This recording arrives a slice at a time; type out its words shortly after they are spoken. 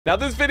Now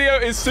this video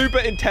is super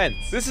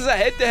intense. This is a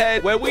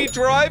head-to-head where we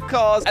drive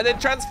cars and then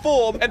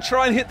transform and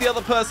try and hit the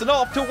other person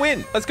off to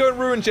win. Let's go and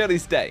ruin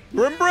Jelly's day.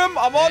 Broom broom,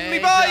 I'm on me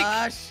bike.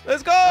 Josh.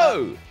 Let's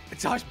go.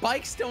 Josh,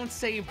 bikes don't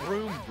say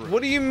broom broom.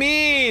 What do you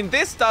mean?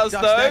 This does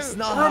Josh, though. that's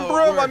not Broom how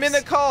it broom, I'm works. in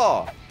a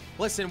car.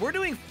 Listen, we're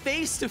doing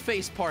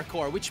face-to-face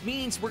parkour, which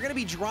means we're going to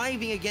be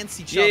driving against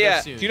each Yeah, other yeah.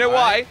 soon. Do you know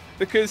right? why?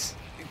 Because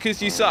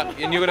you suck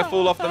and you're gonna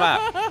fall off the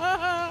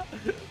map.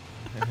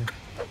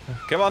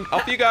 Come on,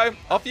 off you go.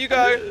 Off you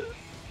go.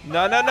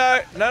 No, no,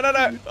 no, no, no,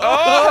 no.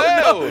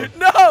 Oh,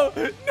 no.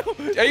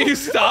 Are you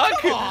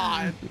stuck? Come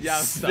on. Yeah,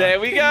 I'm stuck. There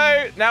we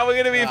go. Now we're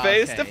gonna be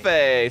Okay. face to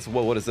face.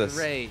 Whoa, what is this?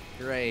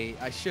 Great.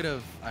 I should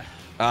have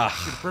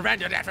Ah.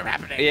 prevented that from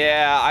happening.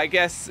 Yeah, I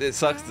guess it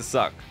sucks to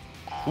suck.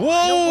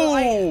 Whoa!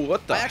 No,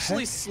 What the I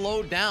actually heck?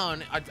 slowed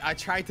down. I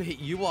tried to hit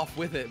you off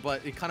with it,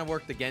 but it kind of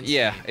worked against me.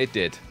 Yeah, it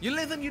did. You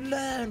live and you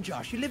learn,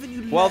 Josh. You live and you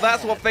learn. Well,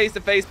 that's what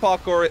face-to-face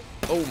parkour is.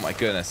 Oh my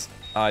goodness.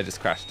 I just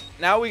crashed.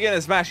 Now we're gonna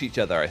smash each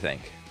other, I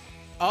think.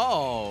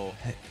 Oh.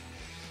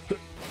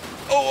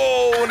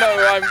 Oh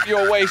no,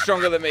 you're way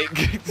stronger than me.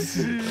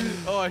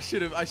 Oh, I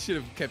should have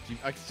kept you.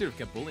 I should have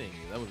kept bullying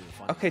you. That would have been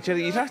fun. Okay,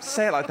 Jelly, you don't have to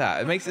say it like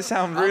that. It makes it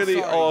sound I'm really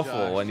sorry, awful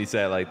Josh. when you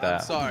say it like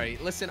that. I'm sorry.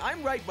 Listen,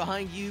 I'm right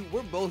behind you.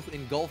 We're both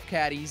in golf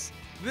caddies.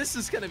 This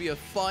is gonna be a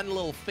fun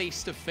little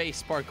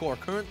face-to-face parkour.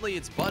 Currently,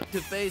 it's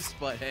butt-to-face,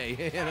 but hey,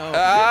 you know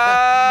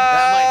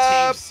that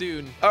might change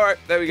soon. All right,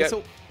 there we go. Okay,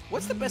 so,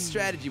 what's the best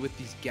strategy with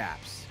these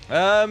gaps?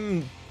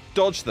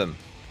 Dodge them.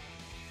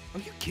 Are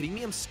you kidding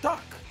me? I'm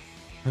stuck.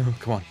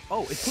 Come on.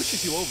 Oh, it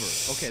pushes you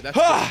over. Okay, that's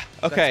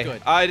good. Okay, That's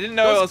good. I didn't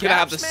know Those I was gonna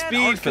have the gaps, man,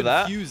 speed are for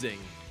that. confusing.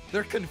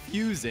 They're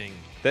confusing.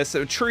 There's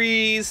some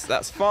trees.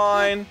 That's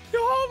fine.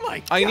 Oh my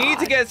god. I need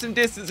to get some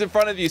distance in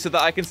front of you so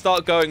that I can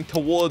start going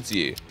towards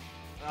you.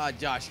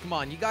 Josh, come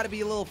on. You got to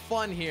be a little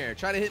fun here.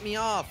 Try to hit me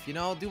off, you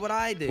know? Do what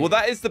I did. Well,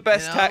 that is the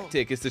best You know?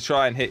 tactic, is to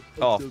try and hit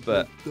off,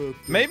 but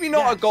maybe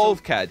not Yeah, a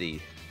golf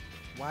caddy.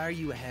 Why are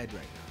you ahead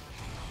right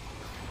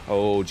now?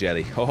 Oh,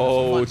 Jelly. Come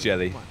Oh, on,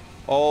 Jelly. come on.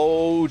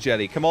 Oh,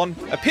 Jelly. Come on.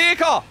 A pier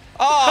car.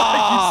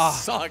 Ah! You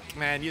suck,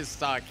 man. You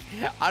suck.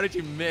 How did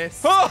you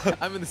miss? Ah!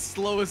 I'm in the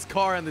slowest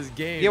car in this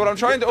game. Yeah, but I'm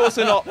trying to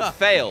also not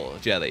fail,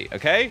 Jelly,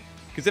 okay?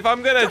 Because if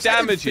I'm going to Josh, I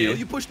didn't damage fail. you...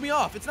 You pushed me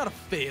off. It's not a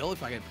fail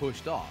if I get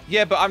pushed off.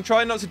 Yeah, but I'm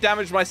trying not to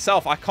damage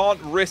myself. I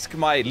can't risk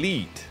my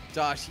lead.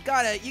 Josh,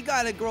 you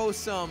gotta grow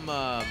some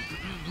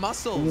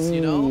muscles, you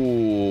know?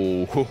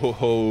 Ooh,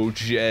 oh,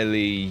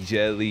 Jelly.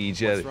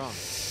 What's wrong?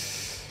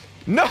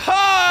 No!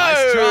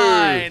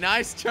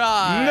 Nice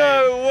try.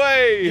 No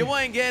way! You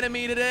ain't getting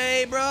me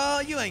today,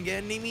 bro. You ain't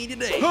getting me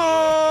today.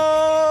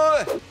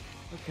 Ah!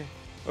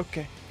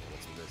 Okay.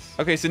 What's with this?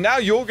 Okay, so now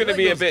you're going to I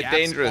feel be a like bit those gaps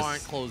dangerous.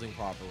 aren't closing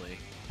properly.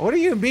 What do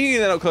you mean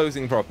they're not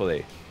closing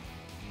properly?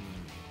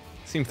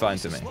 Seemed fine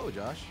to me. Slow,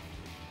 Josh.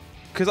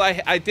 Because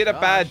I did a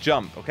bad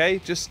jump, okay?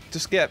 Just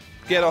get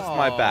off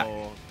my back.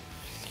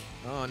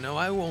 Oh, no,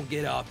 I won't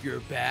get off your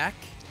back.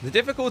 The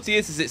difficulty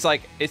is it's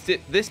like,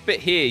 this bit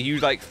here, you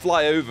like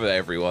fly over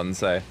everyone,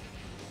 so.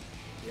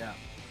 Yeah,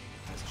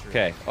 that's true.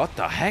 Okay, what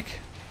the heck?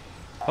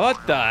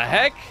 What the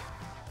heck?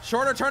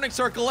 Shorter turning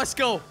circle, let's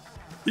go.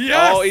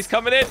 Yes! Oh, he's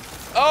coming in.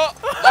 Oh!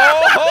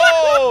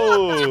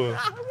 Oh!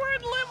 We're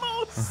in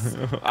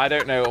limos. I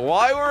don't know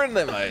why we're in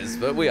limos,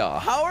 but we are.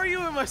 How are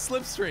you in my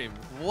slipstream?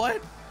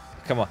 What?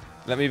 Come on,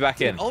 let me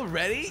back in.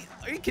 Already?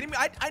 Are you kidding me?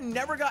 I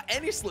never got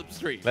any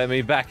slipstream. Let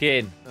me back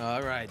in.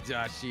 All right,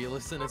 Joshy,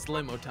 listen, it's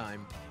limo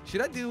time.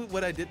 Should I do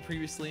what I did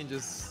previously and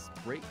just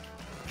break?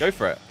 Go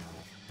for it.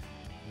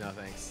 No,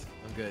 thanks.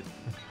 I'm good.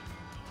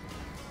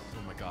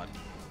 Oh my god.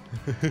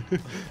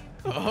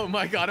 Oh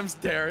my god, I'm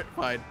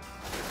terrified.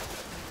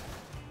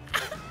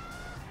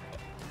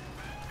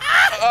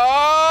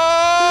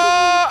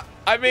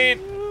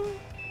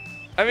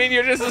 I mean,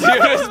 you're just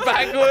backwards.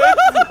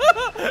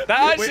 That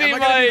actually Wait, am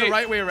I gonna be the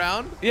right way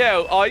around?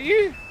 Yeah, are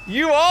you?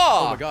 You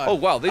are. Oh my god. Oh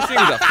wow, these things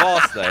are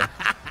fast though.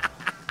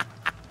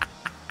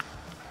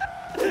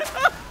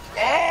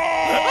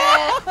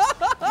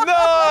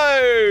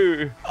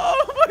 No!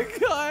 Oh my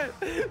god.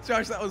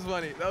 Josh, that was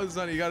funny. That was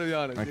funny. You gotta be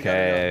honest. You gotta be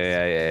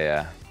Okay, yeah.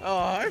 honest. Oh,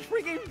 I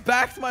freaking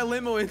backed my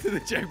limo into the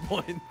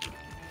checkpoint.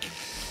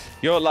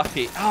 You're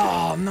lucky.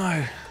 Oh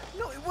no.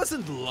 No, it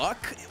wasn't luck.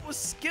 It was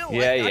skill.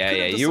 Yeah, I yeah, could've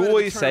yeah. You decided to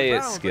always turn say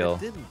it's around, but skill. it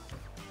didn't.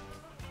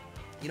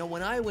 You know,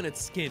 when I win at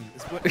skin,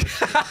 is what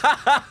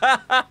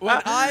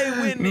when I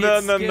win No,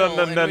 at no, skill, no,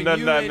 no, and no, when no,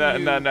 you no, win, no,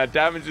 you- no, no.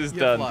 Damage is you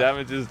done. fly.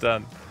 Damage is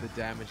done. The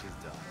damage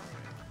is done.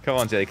 Come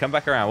on, Jay. Come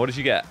back around. What did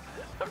you get?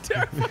 I'm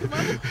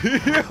terrified.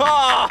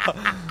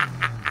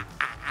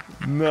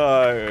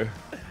 No.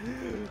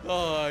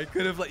 Oh, I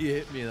could have let you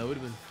hit me. That would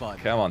have been fun.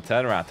 Come on,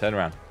 turn around, turn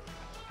around.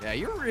 Yeah,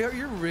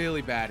 you're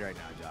really bad right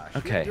now, Josh.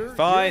 Okay, you're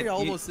fine. You're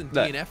almost in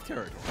look. DNF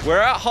territory. We're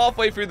at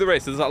halfway through the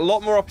race. There's a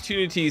lot more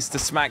opportunities to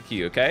smack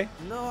you, okay?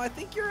 No, I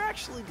think you're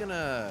actually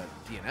gonna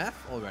DNF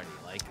already.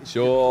 Like,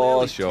 Sure, you're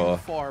clearly sure.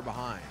 too far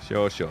behind.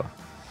 Sure.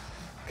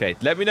 Okay,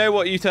 let me know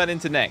what you turn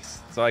into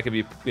next, so I can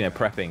be,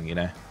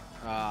 prepping,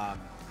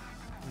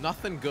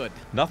 Nothing good.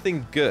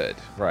 Nothing good,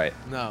 right?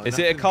 No. Is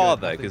it a nothing car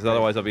good, though? nothing Because great.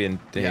 otherwise I'll be in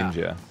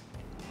danger.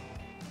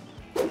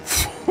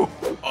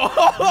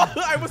 Oh,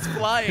 I was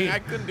flying. I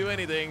couldn't do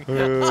anything.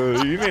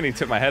 You nearly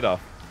took my head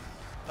off.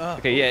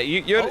 Okay, yeah,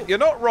 you're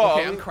not wrong.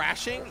 Okay, I'm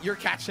crashing. You're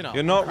catching up.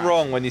 You're not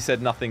wrong when you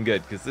said nothing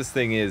good, because this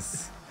thing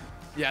is...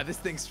 Yeah, this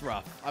thing's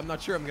rough. I'm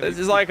not sure I'm going to... This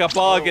is like a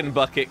bargain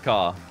bucket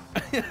car.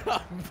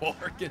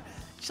 Bargain.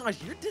 Josh,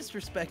 you're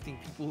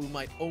disrespecting people who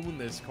might own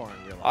this car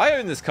in real life. I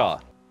own this car.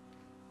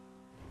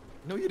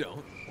 No, you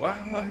don't. Well,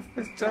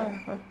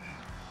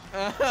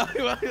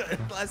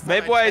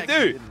 Maybe I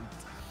do.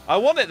 I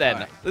want it then.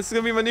 Right. This is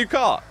going to be my new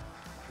car.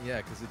 Yeah,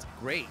 because it's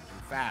great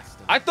and fast.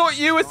 And I thought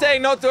you were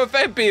saying not to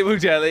offend people,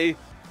 Jelly.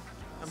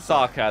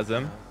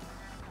 Sarcasm. I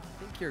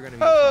think you're going to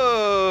be...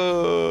 Oh!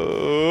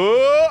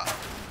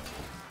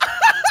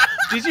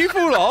 Did you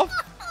fall off?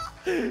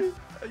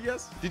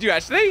 Yes. Did you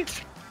actually?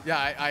 Yeah,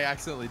 I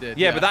accidentally did.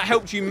 Yeah, but that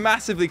helped you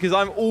massively because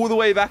I'm all the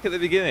way back at the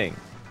beginning.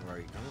 Where are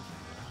you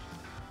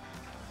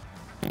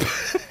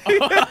You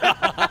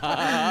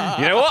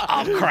know what?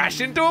 I'll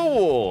crash into a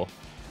wall.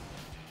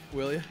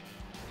 Will you?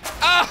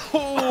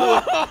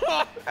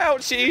 Oh!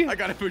 Ouchie. I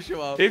gotta push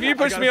you off. If you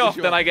push me off,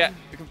 then I get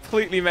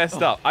completely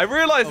messed up. I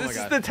realize this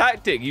is the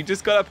tactic. You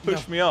just gotta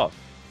push me off.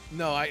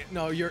 No,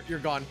 you're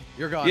gone.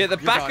 You're gone. Yeah, the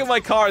back of my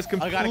car is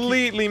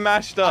completely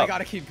mashed up. I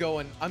gotta keep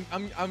going. I'm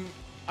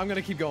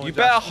gonna keep going. You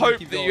better hope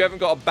that you haven't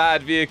got a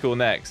bad vehicle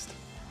next.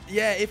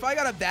 Yeah, if I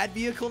got a bad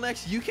vehicle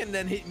next, you can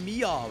then hit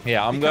me off.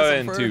 Yeah, I'm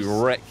going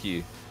to wreck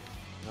you.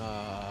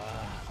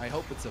 I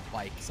hope it's a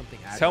bike, something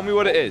agile. Tell me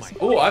what it is.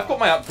 Oh, I've got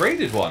my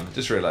upgraded one.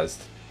 Just realized.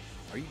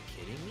 Are you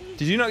kidding me?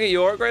 Did you not get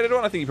your upgraded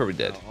one? I think you probably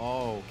did.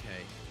 Oh,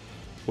 okay.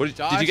 What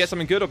did you get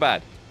something good or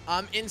bad?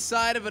 I'm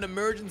inside of an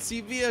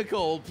emergency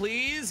vehicle.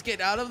 Please get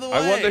out of the way.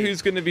 I wonder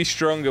who's going to be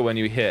stronger when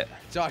you hit.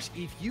 Josh,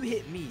 if you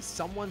hit me,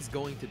 someone's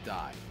going to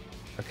die.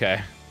 Okay.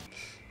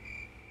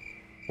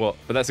 Well,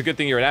 but that's a good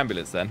thing you're an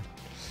ambulance then.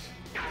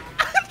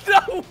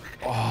 No.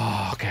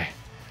 Oh, okay.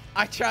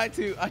 I tried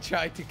to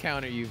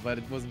counter you, but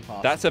it wasn't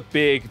possible. That's a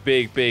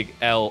big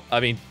L. I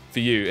mean, for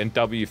you and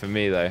W for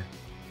me though.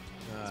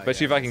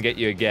 Especially if I can get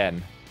you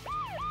again.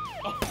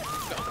 Oh,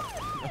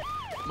 no.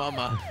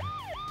 Mama.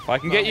 If I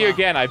can get you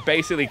again, I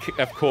basically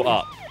have caught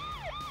up.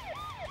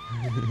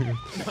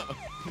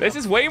 This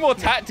is way more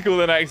tactical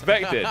than I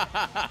expected.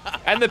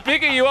 And the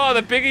bigger you are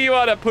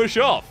to push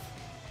off.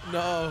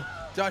 No.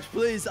 Josh,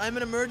 please. I'm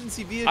an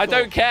emergency vehicle. I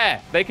don't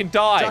care. They can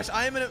die. Josh,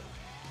 I am in a...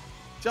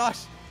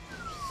 Josh.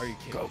 Are you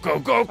kidding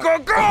me?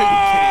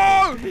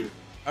 Go!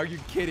 Are you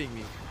kidding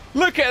me?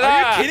 Look at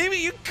that. Are you kidding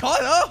me? You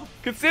caught up.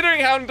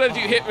 Considering how much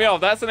you hit me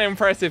off, that's an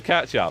impressive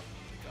catch-up.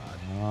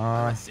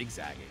 God.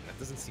 Zigzagging. That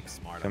doesn't seem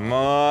smart. Come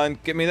on.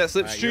 Give me that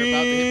slipstream. You're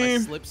about to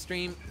hit my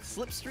slipstream.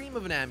 Slipstream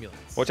of an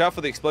ambulance. Watch out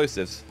for the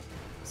explosives.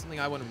 Something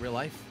I want in real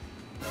life.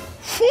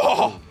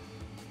 Whoa!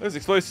 Those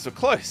explosives are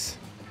close.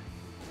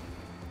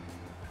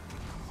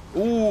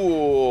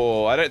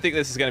 Ooh, I don't think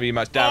this is going to be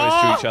much damage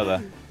to each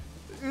other.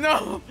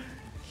 No!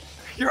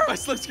 You're on my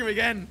slipstream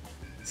again.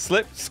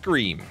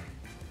 Slipstream.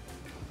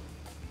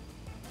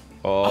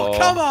 Oh,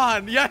 come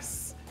on!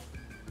 Yes!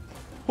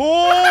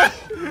 Oh!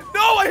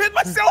 No, I hit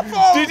my cell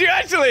phone! Did you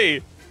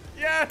actually?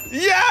 Yes!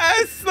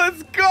 Yes!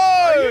 Let's go!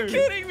 Are you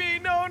kidding me?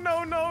 No.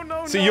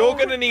 So you're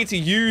going to need to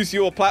use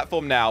your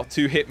platform now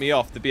to hit me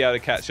off to be able to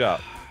catch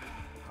up.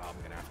 Oh, I'm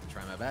going to have to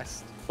try my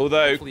best.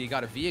 Although... Hopefully you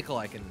got a vehicle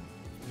I can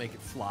make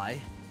it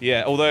fly.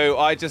 Yeah, although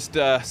I just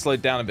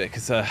slowed down a bit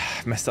because I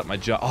messed up my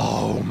jump.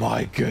 Oh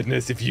my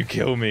goodness, if you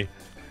kill me.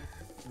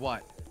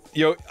 What?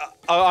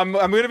 I'm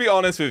going to be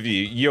honest with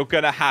you. You're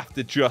going to have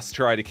to just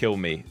try to kill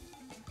me.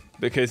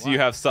 Because you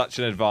have such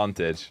an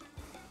advantage.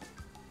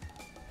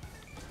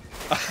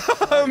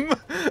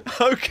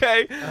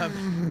 Okay.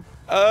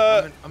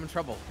 I'm in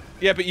trouble.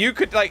 Yeah, but you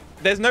could, like,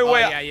 there's no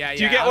way. Yeah.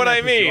 Do you get what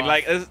I mean?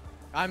 Like,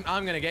 I'm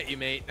going to get you,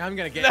 mate. I'm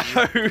going to get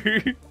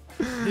you.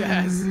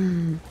 Yes.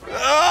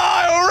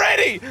 Ah,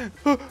 already!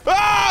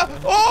 Ah!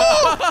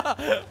 Oh!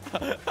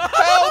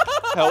 Help!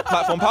 Help!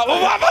 Platform!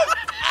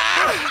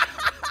 Ah!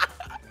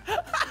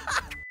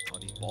 Oh,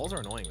 these balls are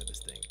annoying with this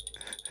thing.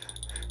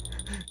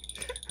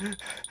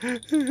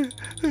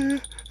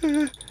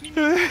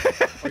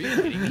 Are you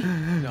kidding me?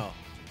 No,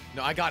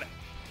 I got it.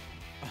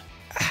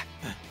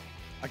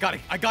 I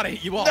gotta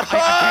hit you off.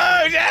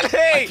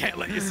 I can't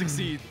let you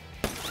succeed.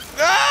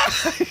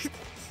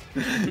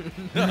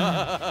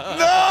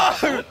 No!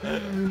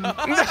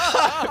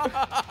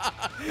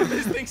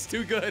 This thing's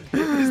too good.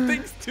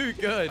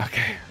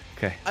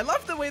 Okay. I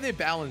love the way they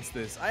balance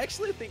this. I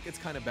actually think it's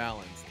kind of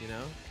balanced, you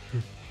know?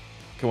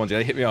 Come on,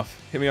 Jelly, hit me off.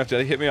 Hit me off,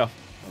 Jelly, hit me off.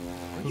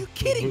 Are you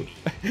kidding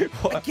me?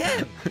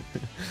 Again?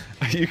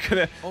 Are you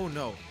gonna... Oh,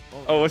 no.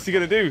 Oh, what's he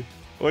gonna do?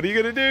 What are you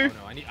gonna do?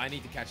 Oh, no, I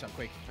need to catch up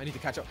quick.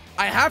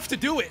 I have to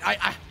do it.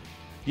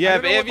 Yeah,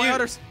 but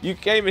if you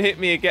came and hit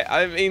me again,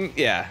 I mean,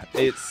 yeah,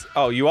 it's...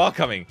 Oh, you are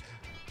coming.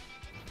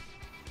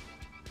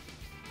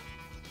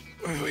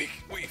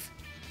 We've...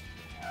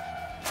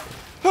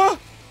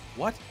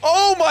 What?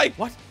 Oh my...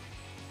 What?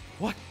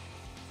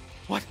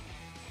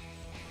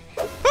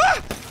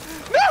 Ah!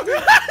 No!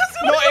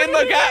 Not in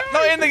the gap!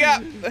 Not in the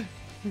gap!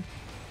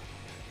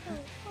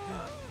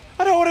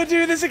 I don't want want to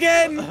do this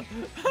again.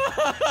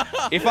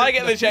 If I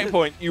get the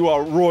checkpoint, you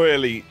are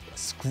royally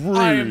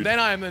screwed. Then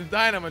I'm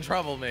in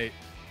trouble, mate.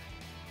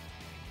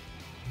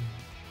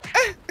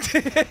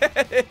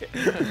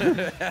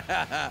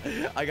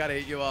 I gotta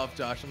hit you off,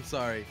 Josh. I'm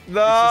sorry.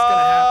 No! It's just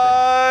gonna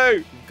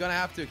happen. You're gonna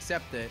have to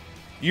accept it.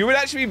 You would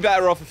actually be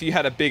better off if you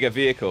had a bigger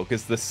vehicle,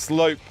 because the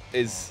slope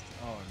is...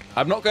 Oh, no.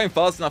 I'm not going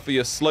fast enough for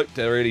your slope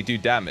to really do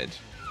damage.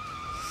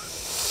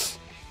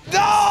 No!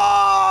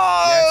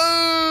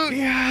 Yes.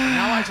 Yeah.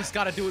 Now I just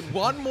gotta do it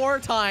one more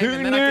time. Who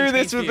and then I knew can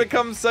this beat would you.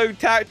 become so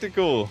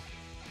tactical?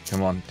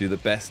 Come on, do the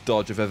best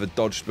dodge I've ever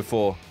dodged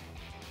before.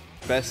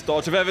 Best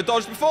dodge I've ever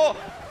dodged before.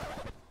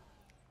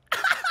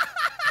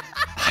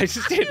 I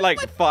just did like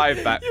 5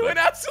 backflips. You went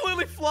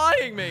absolutely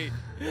flying, mate.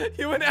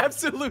 You went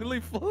absolutely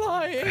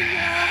flying.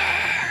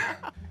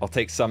 I'll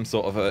take some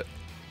sort of a...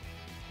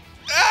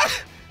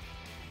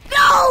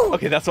 No!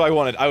 Okay, that's what I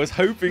wanted. I was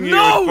hoping you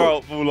No!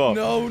 would fall off.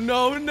 No,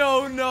 no,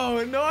 no,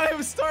 no, no. I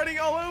am starting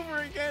all over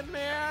again,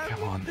 man.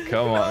 Come on,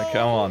 come on,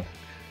 come on.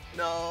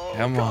 No,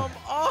 Come on.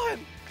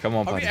 Come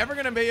on, Are buddy. we ever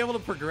going to be able to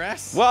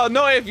progress? Well,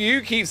 not if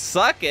you keep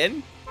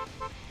sucking.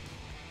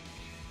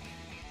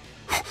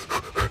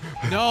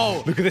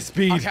 No. Look at the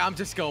speed. Okay, I'm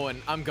just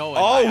going. I'm going.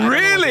 Oh, I don't know what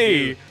to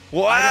really? do.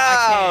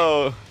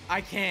 Wow.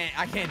 I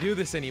can't do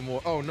this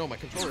anymore. Oh, no, my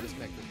controller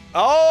disconnected.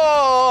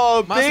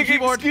 Oh, Mouse and big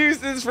keyboard.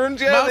 excuses from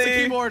Jelly. Mouse and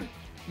keyboard.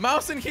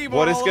 Mouse and keyboard.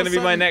 What is all going of to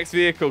a be my sudden. next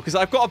vehicle? Because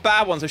I've got a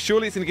bad one, so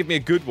surely it's going to give me a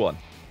good one.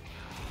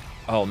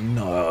 Oh,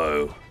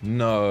 no.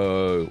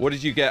 No. What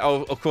did you get?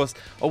 Oh, of course.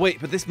 Oh, wait,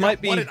 but this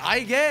might be... What did I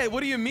get? What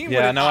do you mean?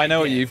 Yeah, what did no, I know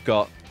what get? you've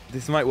got.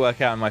 This might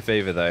work out in my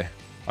favor, though.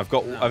 I've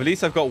got... No. At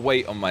least I've got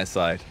weight on my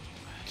side.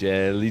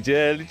 Jelly,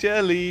 jelly,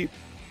 jelly.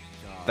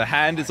 The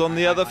hand is on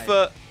the other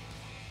foot.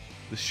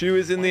 The shoe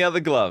is in the other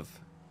glove.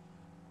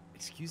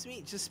 Excuse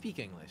me? Just speak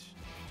English.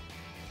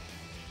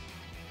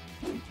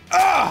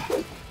 Ah!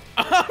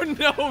 Oh,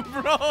 no,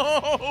 bro!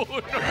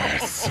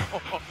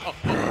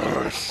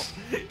 No.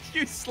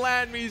 You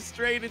slammed me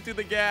straight into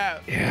the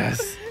gap.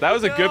 Yes. That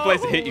was a good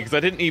place to hit you, because I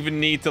didn't even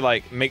need to,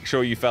 like, make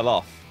sure you fell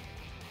off.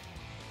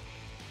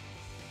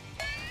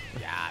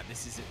 Yeah,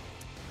 this is it.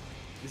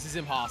 This is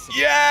impossible.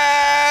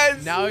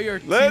 Yes! Now you're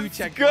 2 Let's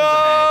checkpoints go!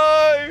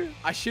 ahead.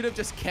 I should have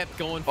just kept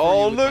going for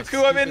Oh, you with my look who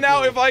I'm in stupid now.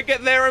 little- If I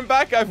get there and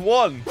back, I've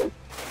won.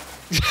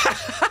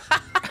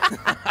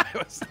 I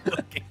was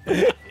looking.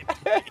 Come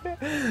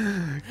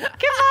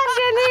on,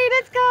 Jelly,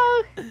 let's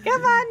go.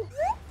 Come on.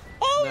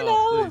 Oh,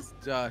 no. Please,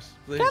 Josh.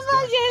 Please, Come on,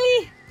 Josh.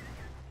 Jelly.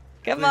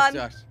 Come Please, on.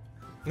 Josh.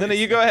 No,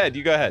 you go ahead.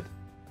 You go ahead.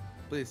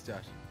 Please,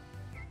 Josh.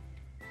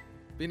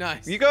 Be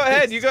nice. You go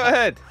ahead. Please, You go Josh.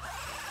 ahead.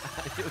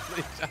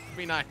 Please, Josh,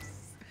 be nice.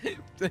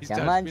 Please, Come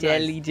Josh, on, be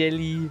Jelly, nice.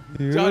 Jelly. Josh,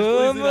 please be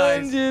Come nice.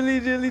 on, jelly,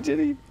 jelly,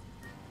 jelly.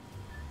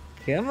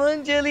 Come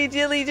on, Jelly,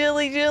 Jelly,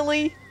 Jelly,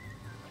 Jelly.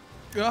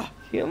 Ugh.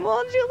 Come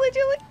on, Jelly,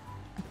 Jelly.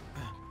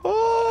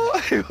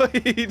 Oh,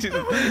 you just...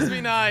 Please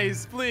be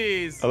nice,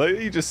 please. I like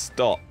that you just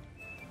stop.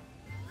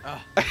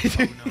 Oh,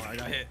 no, I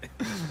got hit.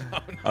 Oh,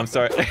 no. I'm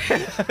sorry.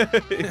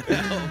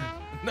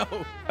 No.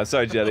 I'm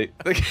sorry, Jelly.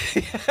 I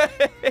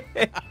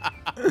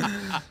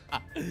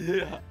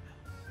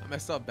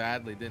messed up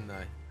badly, didn't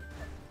I?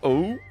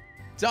 Oh,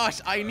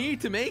 Josh, I need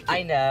to make it.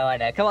 I know.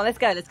 Come on, let's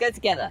go. Let's go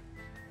together.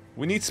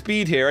 we need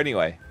speed here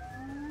anyway.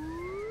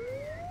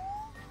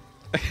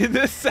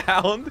 The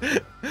sound.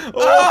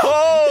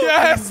 Oh,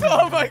 Yes!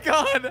 Oh my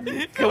god! Come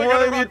I gotta on, you're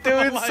run for my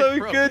doing life, so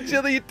bro. good,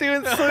 Jelly. You're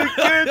doing so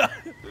good.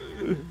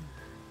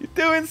 You're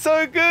doing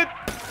so good.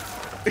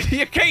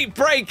 You keep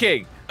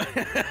breaking.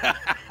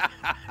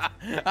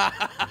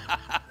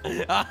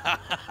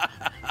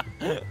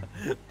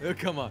 Oh,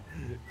 come on.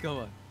 Come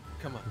on.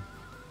 Come on.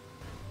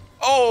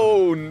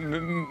 Oh,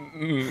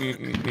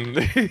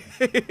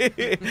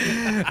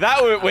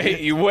 that would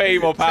hit you way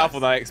more powerful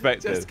than I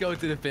expected. Just go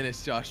to the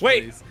finish, Josh.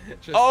 Wait. Please.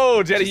 Just,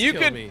 Oh, Jelly, just you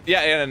kill could. me.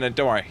 Yeah, no,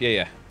 don't worry.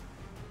 Yeah.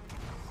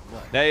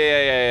 What?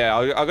 Yeah.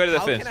 I'll go to the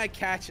How finish. can I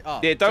catch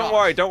up? Yeah, don't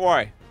Josh, don't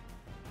worry.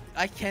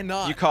 I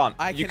cannot. You can't.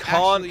 I You can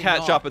can't actually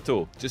catch not. up at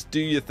all. Just do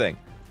your thing.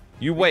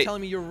 You You're wait.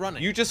 telling me you're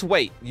running. You just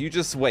wait. You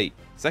just wait.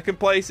 Second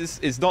place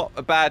is not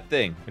a bad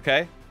thing,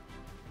 okay?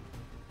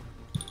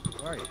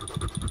 Where are you?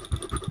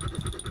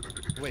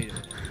 Wait a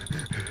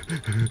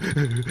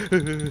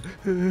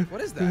minute. What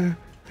is that?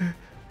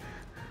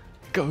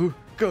 Go.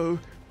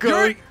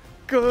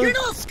 You're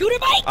not a scooter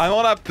bike. I'm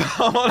on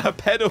a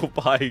pedal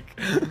bike.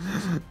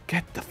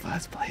 Get the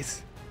first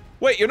place.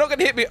 Wait, you're not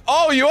gonna hit me.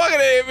 Oh, you are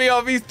gonna hit me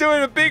off. He's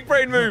doing a big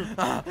brain move.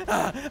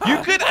 You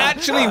could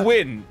actually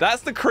win.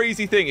 That's the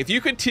crazy thing. If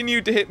you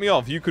continued to hit me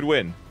off, you could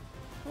win.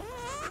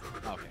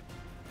 Okay.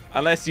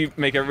 Unless you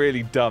make a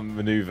really dumb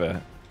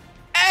maneuver.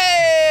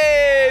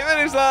 Hey!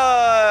 Finish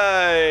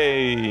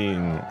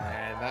line!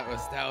 Man, that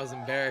was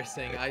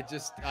embarrassing. I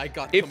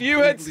got. If you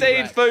had completely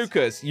stayed wrecked.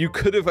 focused, you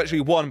could have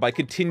actually won by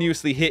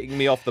continuously hitting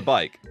me off the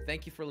bike.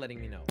 Thank you for letting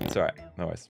me know. It's alright. No worries.